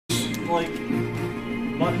like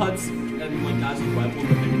mud huts and like guys with rifles,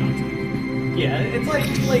 but maybe not too. Yeah, it's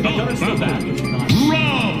like gunners still bad, but it's not.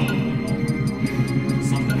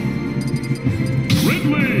 Something.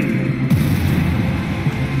 Ridley.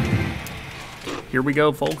 Here we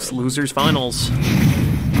go, folks. Losers finals.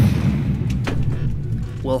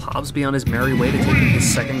 Will Hobbes be on his merry way to taking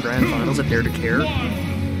his second grand finals at D.A.I.R?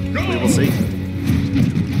 We will see.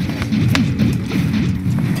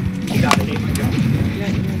 You gotta hate my job.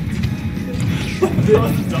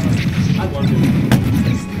 I love it.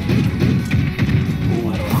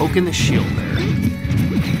 Poking the shield there.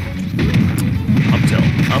 Up tilt,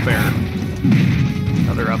 up air.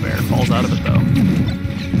 Another up air. Falls out of it though.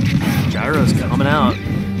 Gyro's coming out.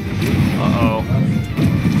 Uh-oh.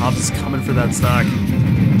 Hobbes is coming for that stock.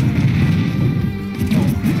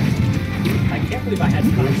 I can't believe I had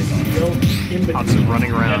time still in between. Hobbes is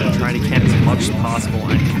running around and trying to camp as much as possible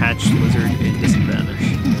and catch Lizard in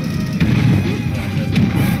disadvantage.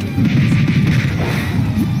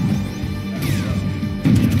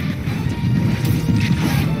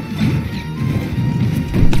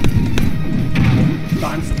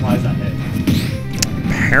 I'm surprised I hit.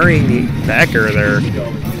 Parrying the backer there.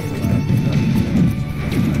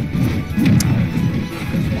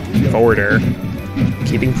 Forward air.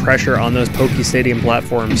 Keeping pressure on those Pokey Stadium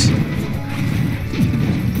platforms.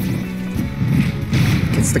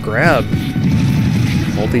 Gets the grab.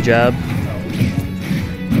 Multi-jab.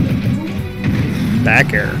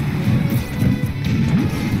 Back air.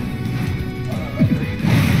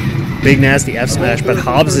 Big nasty F smash, but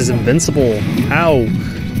Hobbes is invincible. How?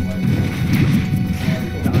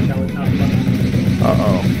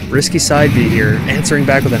 Uh-oh. Risky side B here. Answering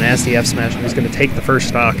back with a nasty F smash, and he's going to take the first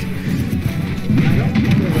stock.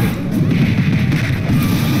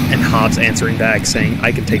 And Hobbes answering back, saying,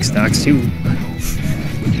 I can take stocks too.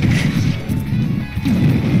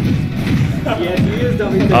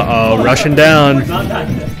 Uh-oh, rushing down.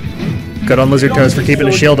 Good on LizardToes for keeping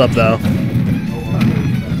his shield up, though.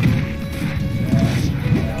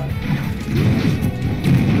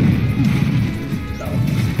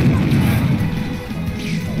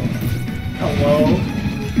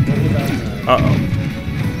 Uh-oh.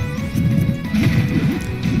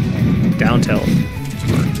 Down tilt.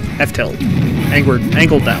 F tilt.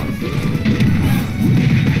 Angled down.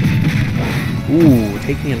 Ooh,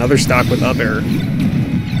 taking another stock with up air.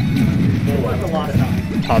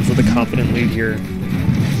 Hobbes with a confident lead here.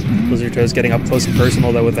 LizardToes getting up close and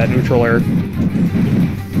personal though with that neutral air.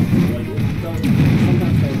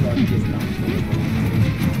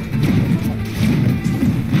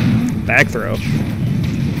 Back throw.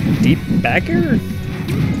 Deep back air?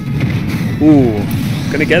 Ooh,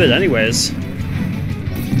 gonna get it anyways.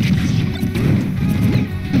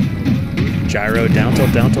 Gyro, down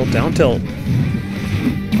tilt, down tilt, down tilt.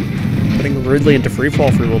 Putting Ridley into free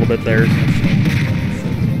fall for a little bit there.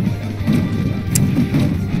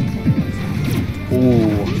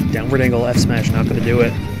 Ooh, downward angle F smash, not gonna do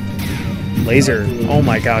it. Laser, oh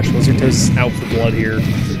my gosh, LizardToes is out for blood here.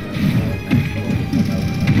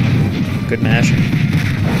 Good mashing.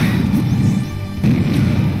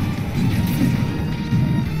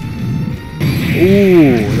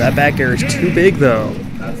 Ooh, that back air is too big though.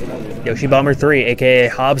 Yoshi Bomber 3, aka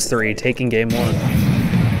Hobbes 3, taking game 1.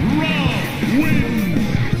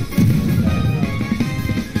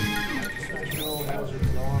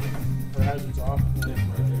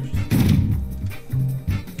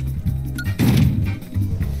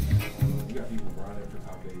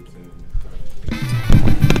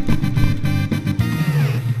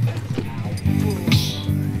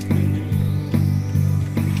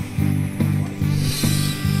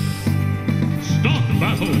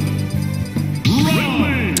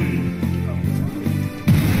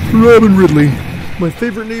 Robin Ridley, my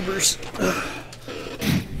favorite neighbors.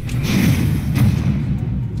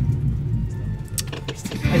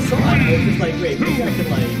 I saw it, I was just like, wait, maybe I could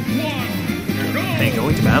like... Hey,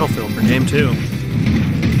 going to Battlefield for game 2.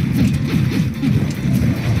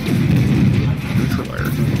 Neutral air.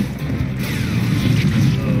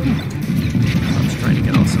 I was trying to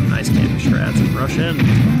get on some nice camping strats and rush in.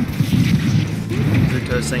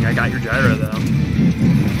 LizardToes saying, I got your gyro though.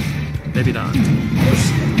 Maybe not.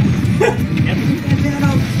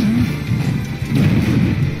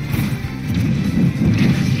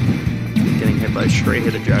 Getting hit by a straight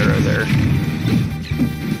hit of gyro there.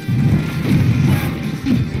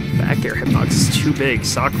 Back air hitbox is too big.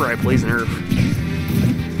 Sakurai plays nerve.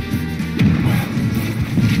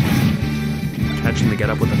 Catching the get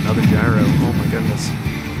up with another gyro. Oh my goodness.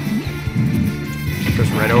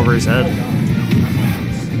 Goes right over his head.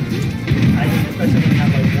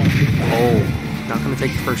 Oh, Not going to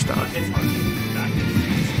take the first stock.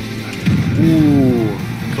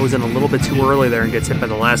 Ooh. Goes in a little bit too early there and gets hit by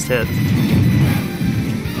the last hit.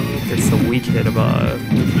 It's the weak hit of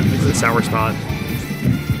the sour spot.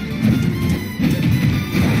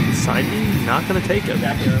 Side B, not going to take it.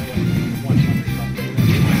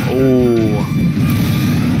 Oh.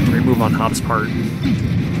 Great move on Hobbes' part.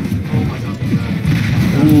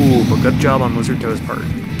 Ooh, but good job on LizardToes' part.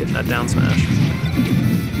 Getting that down smash.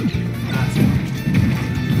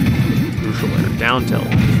 Crucial there. Down tilt.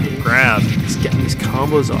 Grab. He's getting these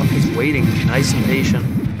combos off. He's waiting. Nice and patient.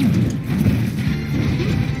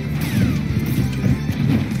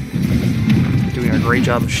 Doing a great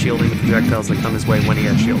job of shielding the projectiles that come his way when he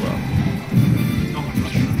has shield up.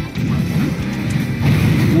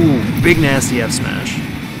 Ooh, big nasty F smash.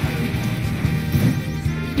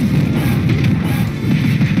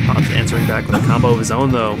 Hobbes answering back with a combo of his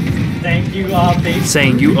own though. Thank you, base.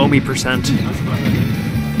 Saying you owe me percent.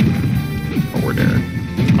 Forward air.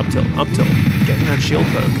 Up tilt, up tilt. Getting that shield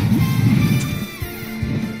poke.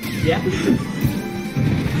 Yeah.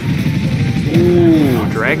 Ooh,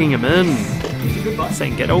 dragging him in.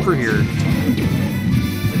 Saying get over here.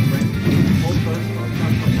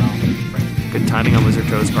 Good timing on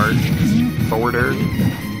LizardToes' part. Forward air.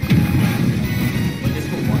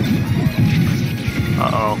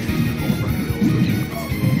 Uh-oh.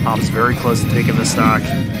 Hobbes very close to taking the stock.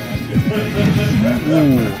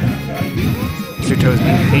 Ooh. LizardToes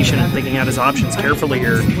being patient and thinking out his options carefully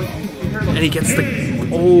here. And he gets the...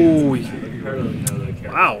 Oh.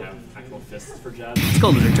 Wow. Let's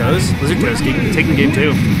go, LizardToes. LizardToes taking game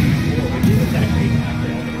 2.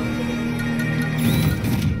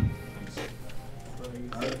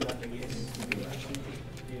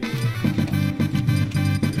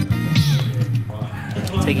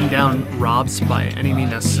 Taking down Robs by any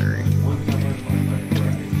means necessary.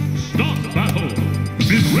 Stop battle.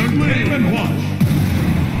 Be ready and watch.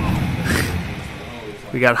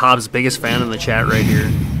 We got Hobbes' biggest fan in the chat right here.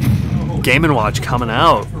 Game & Watch coming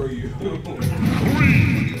out. 3,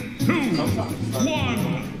 2,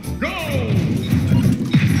 1, go!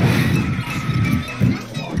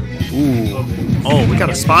 Ooh. Oh, we got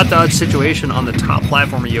a spot dodge situation on the top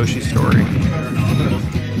platform of Yoshi's Story.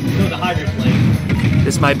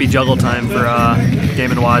 This might be juggle time for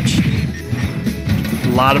Game & Watch. A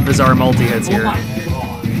lot of bizarre multi-hits here.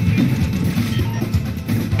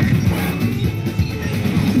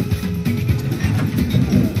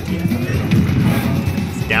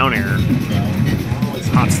 Down air.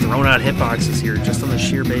 Hobbes throwing out hitboxes here just on the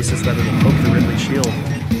sheer basis that it'll poke the Ridley shield.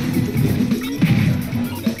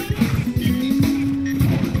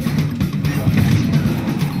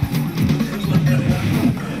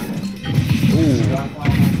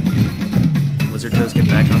 LizardToes get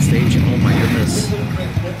back on stage. Oh my goodness.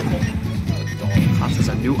 Hobbes has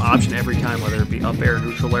a new option every time, whether it be up air,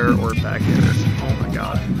 neutral air, or back air. Oh my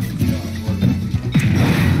god.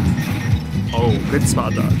 Oh, good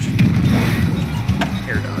spot dodge.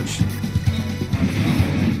 Air dodge.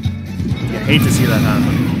 You hate to see that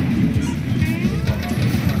happen.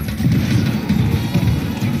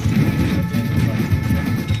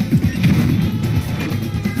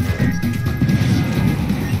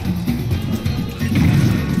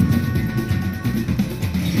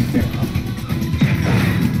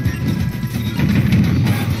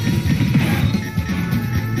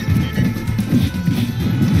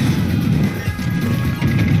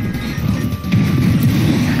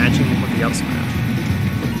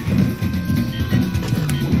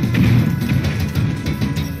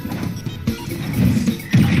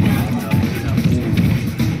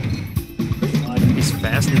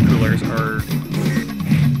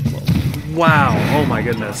 Wow, oh my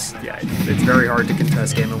goodness. Yeah, it's very hard to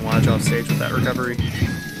contest Game & Watch off stage with that recovery.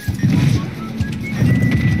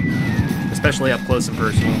 Especially up close and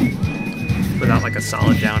personal. Without like a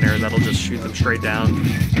solid down air that'll just shoot them straight down.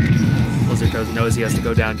 LizardToes knows he has to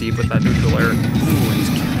go down deep with that neutral air. Ooh, and he's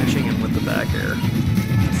catching him with the back air.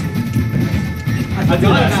 I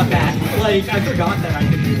forgot about that. Like, I forgot that I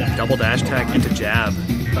could do that. Double dash attack into jab.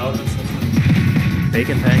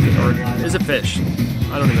 Bacon pancake, or is it fish?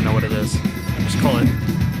 I don't even know what it is. Just call it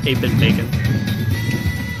 8-bit bacon.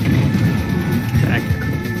 Back.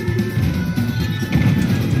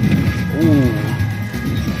 Ooh.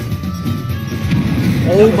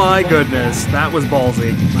 Oh my goodness, that was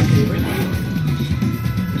ballsy.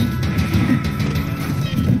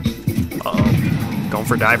 Uh-oh. Going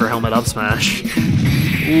for diver helmet up smash.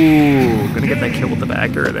 Ooh, gonna get that kill with the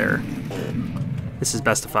back air there. This is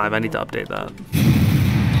best of 5, I need to update that.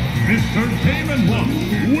 Mr. Game & Watch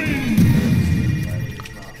wins!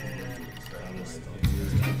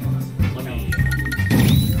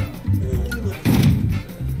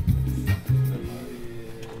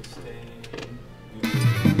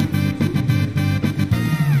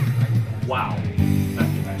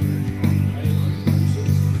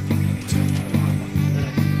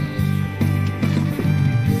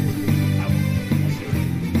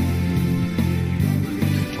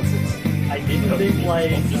 starting like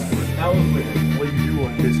that was weird. What do you do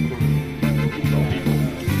on Discord?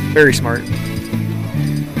 Very smart.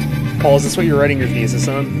 Paul, is this what you're writing your thesis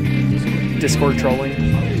on? Discord trolling?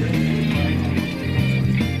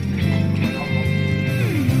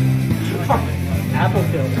 Apple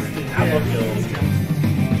kills. Apple kills.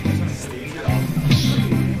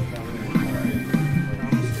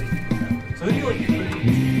 So who do you like?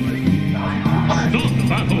 Stop the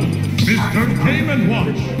battle. Mr. Game &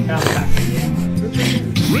 Watch.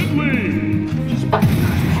 Ridley.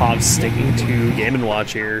 Hobbs sticking to Game &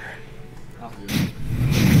 Watch here.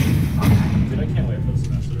 Dude, I can't wait for the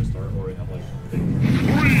semester to start where we have like 3,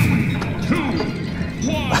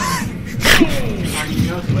 2, 1.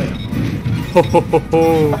 Ho ho ho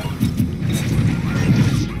ho.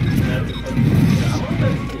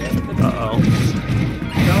 Uh-oh.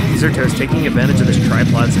 LizardToes taking advantage of this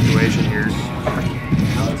tripod situation here.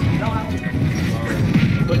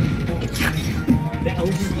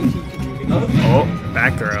 Oh,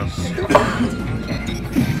 back throw.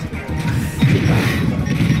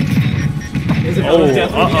 Oh,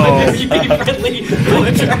 uh-oh.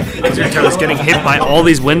 LizardToes getting hit by all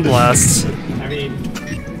these wind blasts. I mean,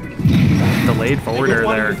 Delayed forward air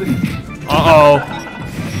there. Uh-oh.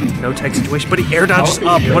 No tech situation, but he air dodges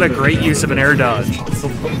up. What a great use of an air dodge.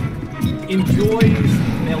 enjoys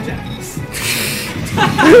male jackets.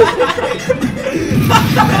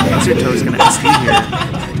 LizardToes gonna SD here.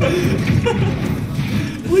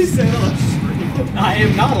 Please say that. I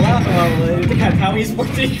am not allowed. It depends how he's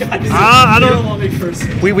sporting. I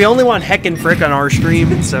don't. We only want heck and frick on our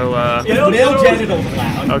stream, so. Male genitals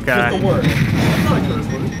allowed. Okay. Just the word. That's not a curse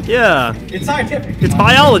word. Yeah. It's scientific. It's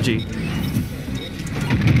biology.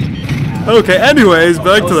 Okay. Anyways,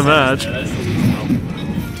 back to the match.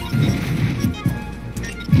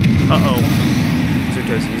 Uh-oh.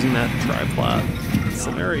 LizardToes using that triplat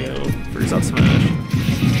scenario for his up smash.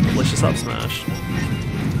 Delicious up smash.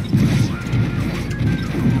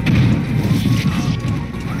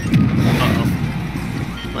 Uh-oh.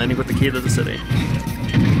 Landing with the key to the city.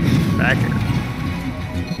 Back here.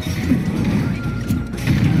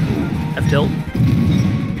 F-tilt.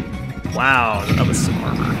 Wow, that was some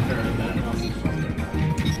armor.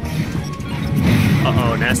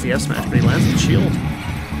 Uh-oh, nasty F-smash, but he lands with the shield.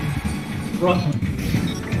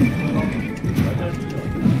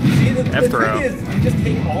 F-throw. You just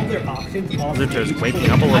take all their options off. LizardToes waking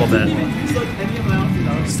up a little bit.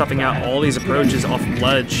 Stuffing out all these approaches off the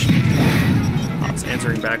ledge. Hobbs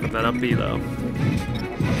answering back with that up B though.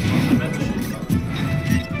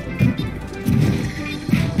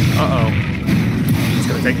 Uh-oh. He's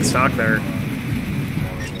gonna take the stock there.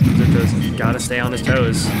 LizardToes gotta stay on his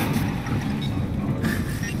toes.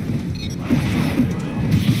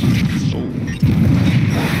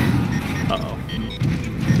 Uh-oh.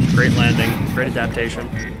 Great landing, great adaptation.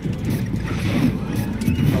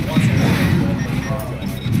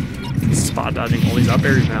 Spot dodging all these up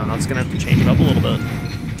airs now. Now it's gonna have to change it up a little bit.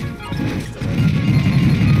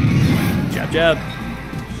 Jab, jab.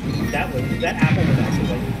 That apple was actually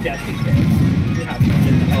like deathly.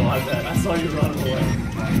 Oh, I bet. I saw you run away.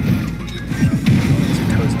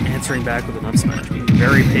 LizardToes answering back with an up smash, being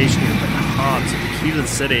very patient with Hobbs, key to the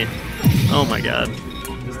city. Oh my god.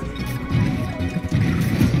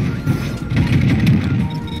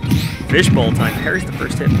 Fishbowl time parries the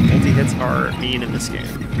first hit. Multi-hits are mean in this game.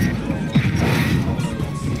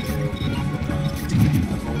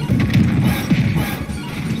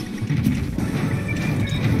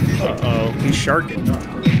 Uh-oh, he's sharking.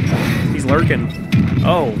 He's lurking.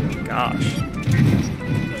 Oh, gosh.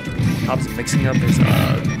 Hobbs mixing up his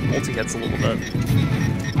multi-hits a little bit.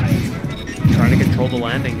 Trying to control the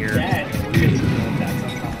landing here.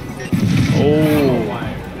 Oh.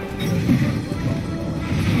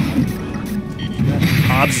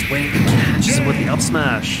 Hobbs is waiting to catch with the up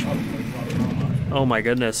smash. Oh my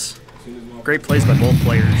goodness. Great plays by both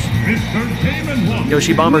players.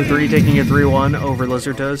 Yoshi Bomber 3 taking a 3-1 over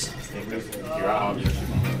LizardToes.